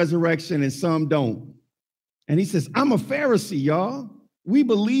believe in the resurrection and some don't. And he says, I'm a Pharisee, y'all. We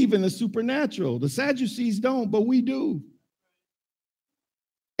believe in the supernatural. The Sadducees don't, but we do.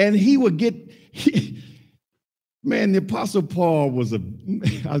 And he would get... Man, the Apostle Paul was I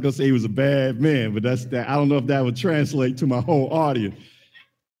was going to say he was a bad man, but that's that. I don't know if that would translate to my whole audience.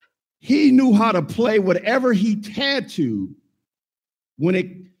 He knew how to play whatever he had to.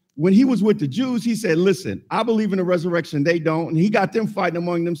 When he was with the Jews, he said, listen, I believe in the resurrection. They don't. And he got them fighting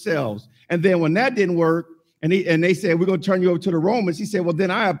among themselves. And then when that didn't work, and they said, we're going to turn you over to the Romans, he said, well, then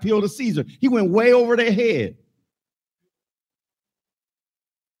I appeal to Caesar. He went way over their head.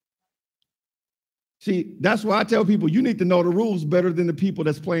 See, that's why I tell people you need to know the rules better than the people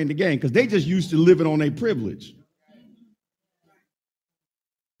that's playing the game, because they just used to living on their privilege.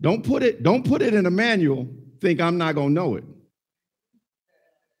 Don't put it in a manual think I'm not going to know it.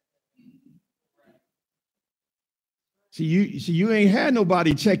 See, you ain't had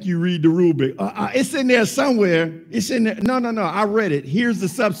nobody check you read the rule book. It's in there somewhere. It's in there. No. I read it. Here's the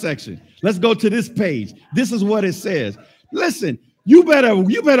subsection. Let's go to this page. This is what it says. Listen, you better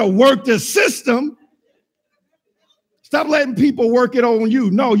work the system. Stop letting people work it on you.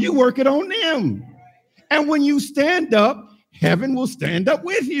 No, you work it on them. And when you stand up, heaven will stand up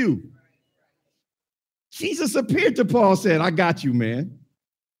with you. Jesus appeared to Paul, said, I got you, man.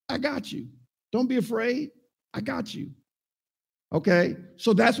 I got you. Don't be afraid. I got you. Okay,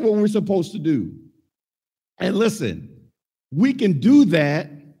 so that's what we're supposed to do. And listen, we can do that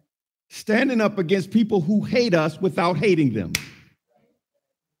standing up against people who hate us without hating them.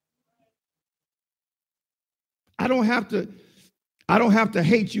 I don't have to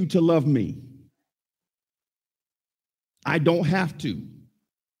hate you to love me. I don't have to.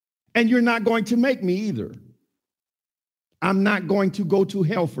 And you're not going to make me either. I'm not going to go to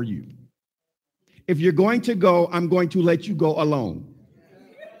hell for you. If you're going to go, I'm going to let you go alone.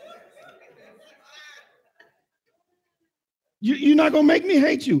 You're not going to make me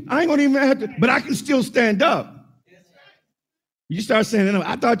hate you. I ain't going to even have to, but I can still stand up. You start standing up.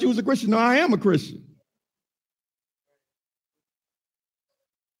 I thought you was a Christian. No, I am a Christian.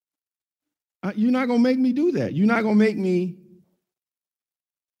 You're not going to make me do that. You're not going to make me,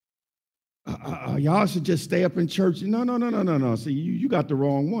 y'all should just stay up in church. No. See, you got the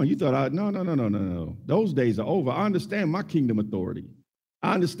wrong one. You thought, no. Those days are over. I understand my kingdom authority.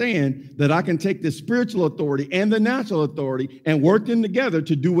 I understand that I can take the spiritual authority and the natural authority and work them together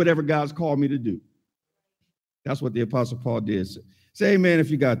to do whatever God's called me to do. That's what the Apostle Paul did. Say amen if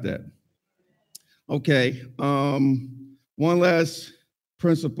you got that. Okay. One last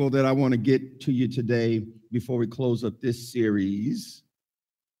principle that I want to get to you today before we close up this series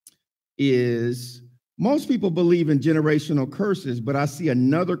is most people believe in generational curses, but I see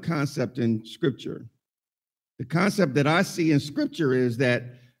another concept in Scripture. The concept that I see in Scripture is that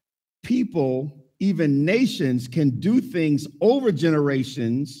people, even nations, can do things over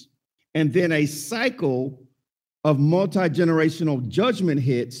generations, and then a cycle of multi-generational judgment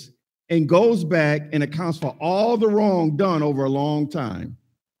hits and goes back and accounts for all the wrong done over a long time.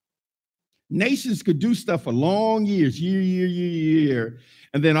 Nations could do stuff for long years, year.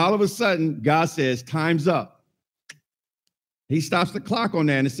 And then all of a sudden, God says, time's up. He stops the clock on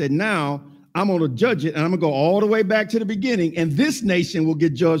that and said, now I'm going to judge it, and I'm going to go all the way back to the beginning, and this nation will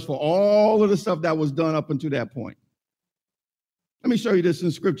get judged for all of the stuff that was done up until that point. Let me show you this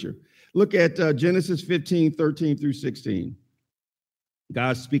in Scripture. Look at Genesis 15, 13 through 16.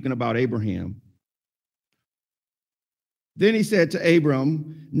 God's speaking about Abraham. Then he said to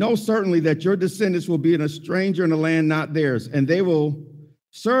Abram, know certainly that your descendants will be in a stranger in a land not theirs, and they will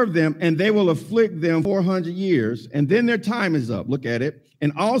serve them, and they will afflict them 400 years, and then their time is up. Look at it.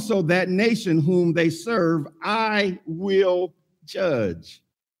 And also that nation whom they serve, I will judge.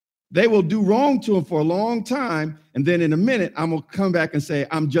 They will do wrong to them for a long time, and then in a minute, I'm going to come back and say,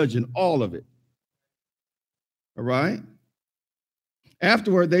 I'm judging all of it. All right?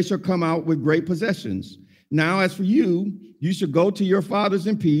 Afterward, they shall come out with great possessions. Now, as for you, you shall go to your fathers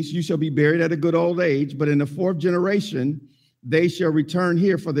in peace. You shall be buried at a good old age. But in the fourth generation, they shall return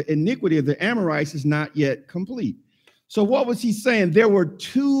here, for the iniquity of the Amorites is not yet complete. So what was he saying? There were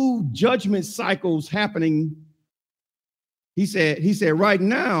two judgment cycles happening. He said, right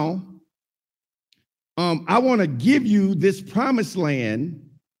now, I want to give you this promised land,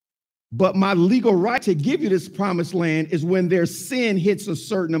 but my legal right to give you this promised land is when their sin hits a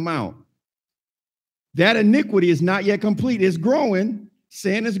certain amount. That iniquity is not yet complete. It's growing.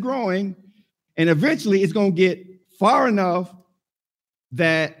 Sin is growing. And eventually it's going to get far enough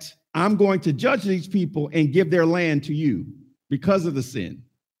that I'm going to judge these people and give their land to you because of the sin.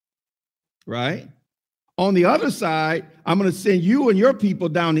 Right? On the other side, I'm going to send you and your people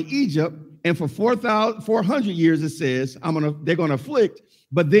down to Egypt. And for 400 years, it says, they're going to afflict.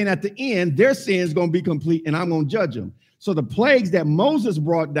 But then at the end, their sin is going to be complete and I'm going to judge them. So the plagues that Moses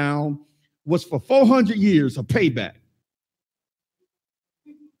brought down was for 400 years of payback.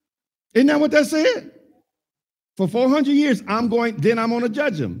 Isn't that what that said? For 400 years, I'm going to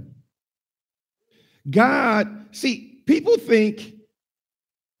judge them. God, see, people think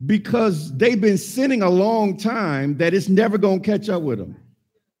because they've been sinning a long time that it's never going to catch up with them.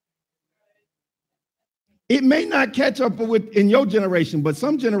 It may not catch up in your generation, but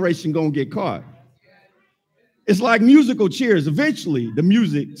some generation going to get caught. It's like musical chairs. Eventually, the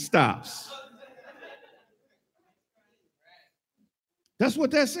music stops. That's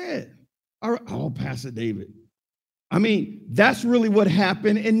what that said. Oh, Pastor David. I mean, that's really what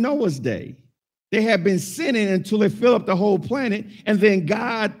happened in Noah's day. They had been sinning until they filled up the whole planet, and then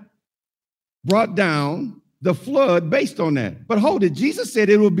God brought down the flood based on that. But hold it, Jesus said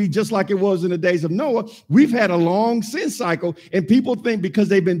it would be just like it was in the days of Noah. We've had a long sin cycle, and people think because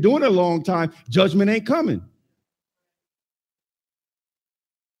they've been doing it a long time, judgment ain't coming.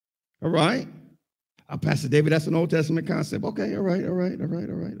 All right. Pastor David, that's an Old Testament concept. Okay, all right.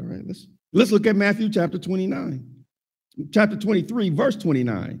 Let's look at Matthew chapter 29. Chapter 23, verse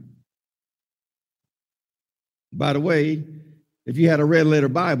 29. By the way, if you had a red letter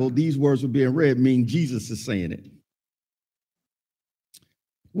Bible, these words were being read, mean Jesus is saying it.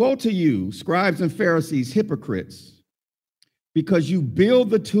 Woe to you, scribes and Pharisees, hypocrites, because you build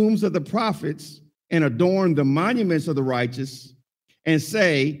the tombs of the prophets and adorn the monuments of the righteous, and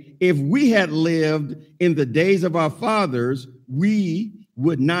say, if we had lived in the days of our fathers, we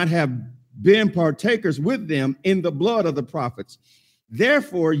would not have been partakers with them in the blood of the prophets.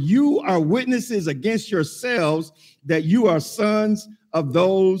 Therefore, you are witnesses against yourselves that you are sons of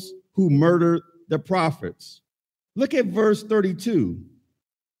those who murdered the prophets. Look at verse 32.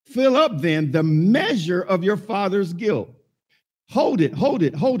 Fill up then the measure of your father's guilt. Hold it.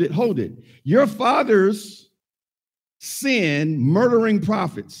 Your father's sin, murdering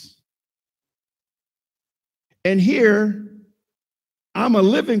prophets. And here, I'm a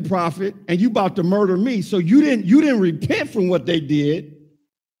living prophet, and you about to murder me. So you didn't repent from what they did.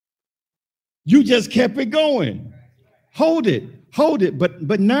 You just kept it going. Hold it.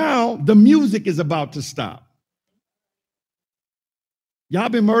 But now the music is about to stop. Y'all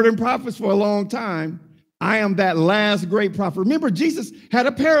been murdering prophets for a long time. I am that last great prophet. Remember, Jesus had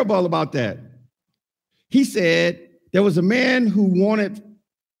a parable about that. He said there was a man who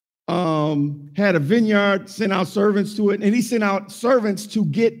had a vineyard, sent out servants to it, and he sent out servants to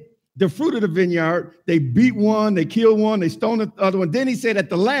get the fruit of the vineyard. They beat one, they killed one, they stoned the other one. Then he said, at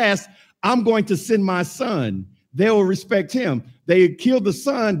the last, I'm going to send my son. They will respect him. They killed the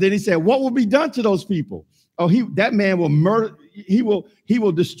son. Then he said, what will be done to those people? Oh, that man will murder. He will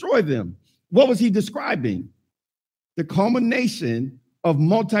destroy them. What was he describing? The culmination of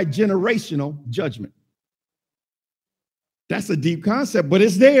multi-generational judgment. That's a deep concept, but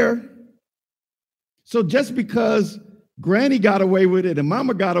it's there. So just because Granny got away with it and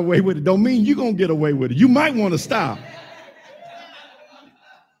Mama got away with it, don't mean you're going to get away with it. You might want to stop.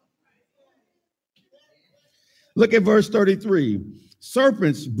 Look at verse 33.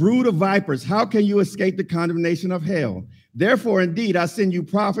 Serpents, brood of vipers, how can you escape the condemnation of hell? Therefore, indeed, I send you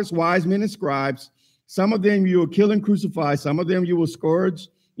prophets, wise men, and scribes. Some of them you will kill and crucify. Some of them you will scourge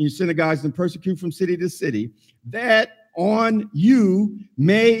in your synagogues and persecute from city to city, that on you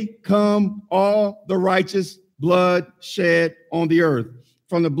may come all the righteous blood shed on the earth,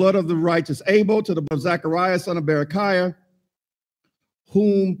 from the blood of the righteous Abel to the blood of Zechariah, son of Berechiah,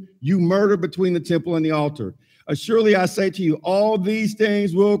 whom you murdered between the temple and the altar. Surely I say to you, all these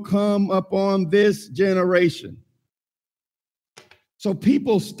things will come upon this generation. So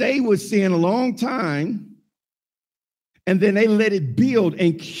people stay with sin a long time, and then they let it build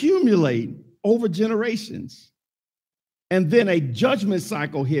and accumulate over generations. And then a judgment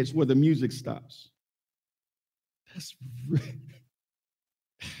cycle hits where the music stops.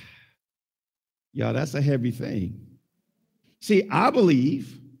 That's a heavy thing. See, I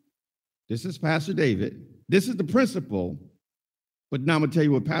believe, this is Pastor David, this is the principle, but now I'm going to tell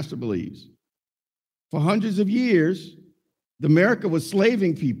you what Pastor believes. For hundreds of years, America was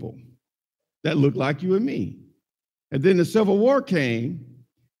slaving people that looked like you and me. And then the Civil War came,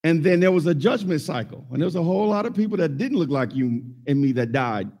 and then there was a judgment cycle. And there was a whole lot of people that didn't look like you and me that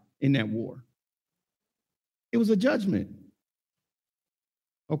died in that war. It was a judgment.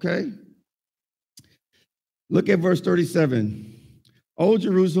 Okay? Look at verse 37. O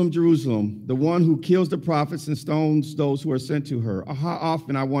Jerusalem, Jerusalem, the one who kills the prophets and stones those who are sent to her. How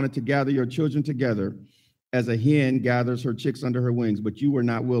often I wanted to gather your children together as a hen gathers her chicks under her wings, but you were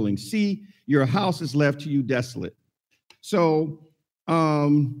not willing. See, your house is left to you desolate. So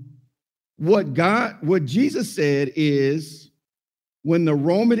what Jesus said is, when the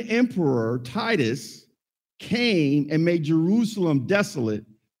Roman emperor Titus came and made Jerusalem desolate,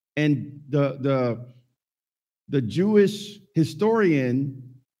 and the Jewish historian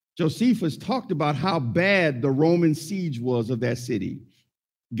Josephus talked about how bad the Roman siege was of that city.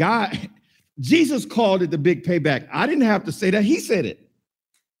 Jesus called it the big payback. I didn't have to say that. He said it.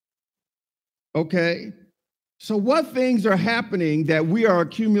 Okay. So what things are happening that we are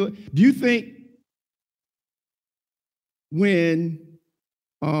accumulating? Do you think when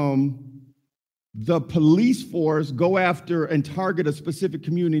the police force go after and target a specific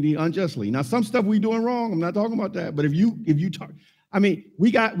community unjustly? Now, some stuff we doing wrong, I'm not talking about that, but if you talk, I mean,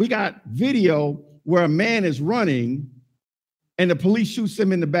 we got video where a man is running and the police shoots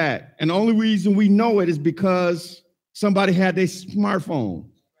him in the back. And the only reason we know it is because somebody had their smartphone.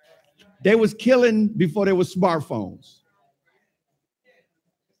 They was killing before there was smartphones.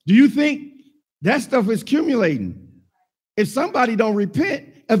 Do you think that stuff is accumulating? If somebody don't repent,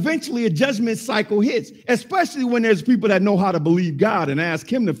 eventually a judgment cycle hits, especially when there's people that know how to believe God and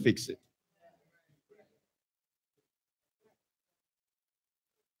ask him to fix it.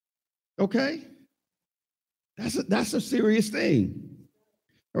 Okay? That's a serious thing.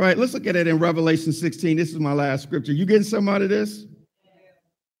 All right, let's look at it in Revelation 16. This is my last scripture. You getting some out of this?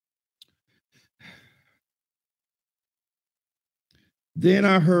 Then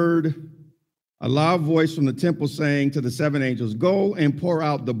I heard a loud voice from the temple saying to the seven angels, go and pour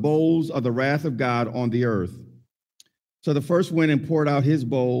out the bowls of the wrath of God on the earth. So the first went and poured out his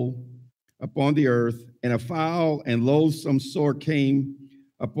bowl upon the earth, and a foul and loathsome sore came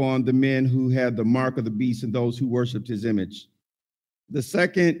upon the men who had the mark of the beast and those who worshiped his image. The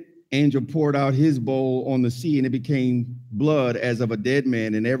second angel poured out his bowl on the sea, and it became blood as of a dead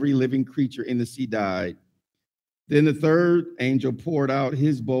man, and every living creature in the sea died. Then the third angel poured out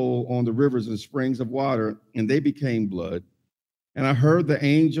his bowl on the rivers and springs of water, and they became blood. And I heard the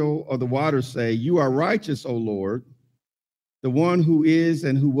angel of the water say, you are righteous, O Lord, the one who is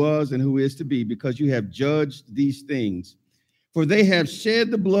and who was and who is to be, because you have judged these things. For they have shed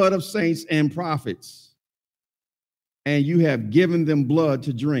the blood of saints and prophets, and you have given them blood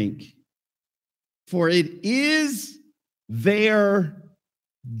to drink. For it is their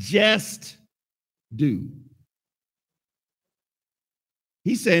just due.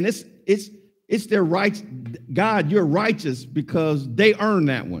 He's saying it's their rights. God, you're righteous because they earned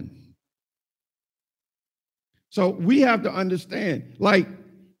that one. So we have to understand, like,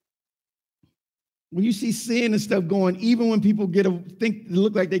 when you see sin and stuff going, even when people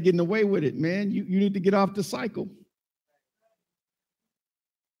look like they're getting away with it, man, you need to get off the cycle.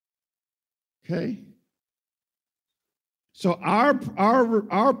 Okay? So our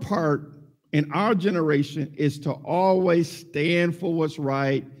part in our generation is to always stand for what's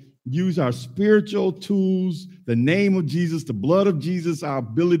right, use our spiritual tools, the name of Jesus, the blood of Jesus, our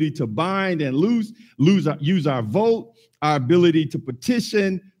ability to bind and use our vote, our ability to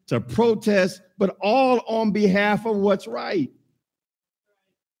petition, to protest, but all on behalf of what's right.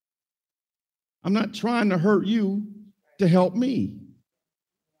 I'm not trying to hurt you to help me.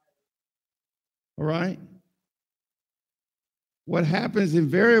 All right? What happens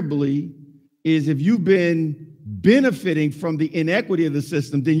invariably is if you've been benefiting from the inequity of the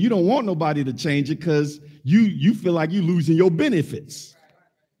system, then you don't want nobody to change it because you feel like you're losing your benefits.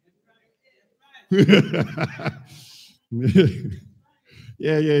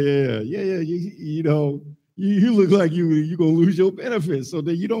 Yeah. You know, you look like you're going to lose your benefits, so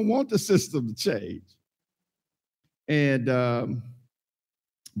that you don't want the system to change. And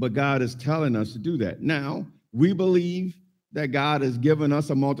but God is telling us to do that. Now, we believe that God has given us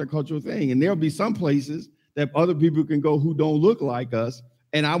a multicultural thing, and there'll be some places that other people can go who don't look like us.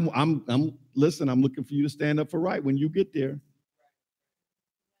 And I'm looking for you to stand up for right when you get there.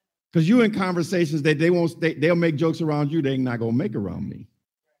 Because you're in conversations that they'll make jokes around you they're not going to make around me.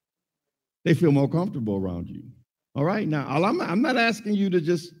 They feel more comfortable around you. All right? Now, I'm not asking you to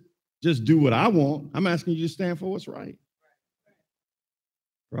just do what I want. I'm asking you to stand for what's right.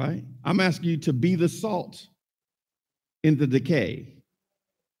 Right? I'm asking you to be the salt in the decay.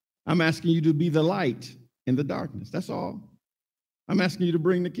 I'm asking you to be the light in the darkness. That's all. I'm asking you to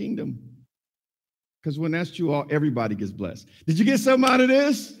bring the kingdom. Because when that's true, everybody gets blessed. Did you get something out of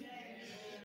this?